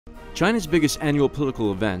China's biggest annual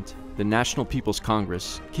political event, the National People's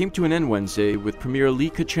Congress, came to an end Wednesday with Premier Li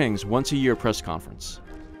Keqiang's once-a-year press conference.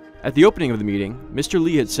 At the opening of the meeting, Mr.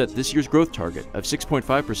 Li had set this year's growth target of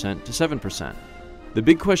 6.5% to 7%. The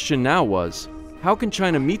big question now was, how can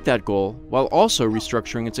China meet that goal while also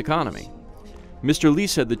restructuring its economy? Mr. Li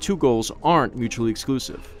said the two goals aren't mutually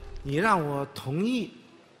exclusive. 你让我同意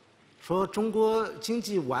说中国经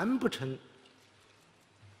济完不成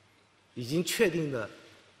已经确定的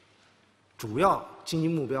主要经济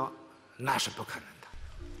目标，那是不可能的。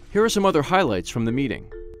 Here are some other highlights from the meeting.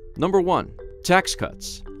 Number 1. Tax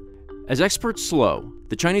cuts. As experts slow,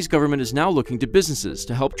 the Chinese government is now looking to businesses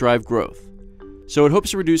to help drive growth. So it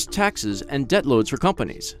hopes to reduce taxes and debt loads for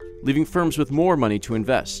companies, leaving firms with more money to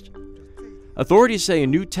invest. Authorities say a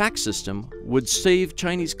new tax system would save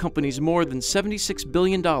Chinese companies more than $76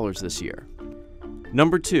 billion this year.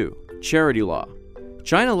 Number 2. Charity law.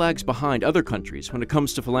 China lags behind other countries when it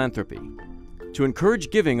comes to philanthropy. To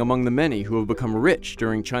encourage giving among the many who have become rich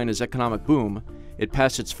during China's economic boom, it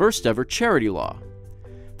passed its first ever charity law.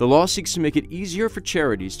 The law seeks to make it easier for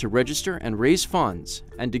charities to register and raise funds,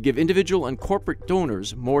 and to give individual and corporate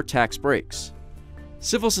donors more tax breaks.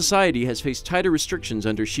 Civil society has faced tighter restrictions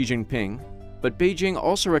under Xi Jinping, but Beijing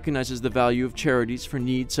also recognizes the value of charities for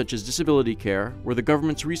needs such as disability care, where the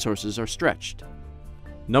government's resources are stretched.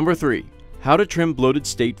 Number 3. How to trim bloated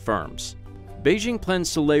state firms. Beijing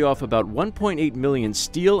plans to lay off about 1.8 million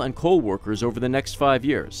steel and coal workers over the next 5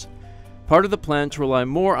 years, part of the plan to rely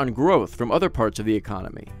more on growth from other parts of the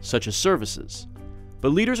economy, such as services.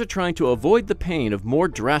 But leaders are trying to avoid the pain of more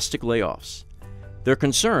drastic layoffs. Their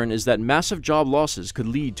concern is that massive job losses could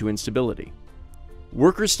lead to instability.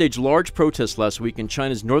 Workers staged large protests last week in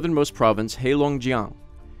China's northernmost province, Heilongjiang.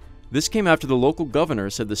 This came after the local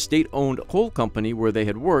governor said the state-owned coal company where they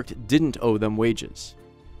had worked didn't owe them wages.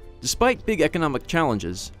 Despite big economic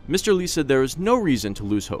challenges, Mr. Li said there is no reason to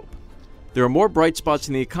lose hope. There are more bright spots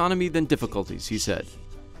in the economy than difficulties, he said.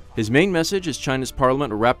 His main message as China's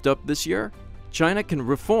parliament wrapped up this year: China can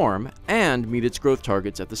reform and meet its growth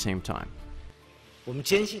targets at the same time. 我们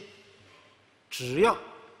坚信，只要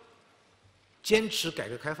坚持改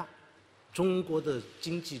革开放，中国的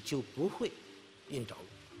经济就不会硬着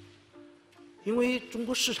陆，因为中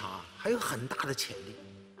国市场还有很大的潜力。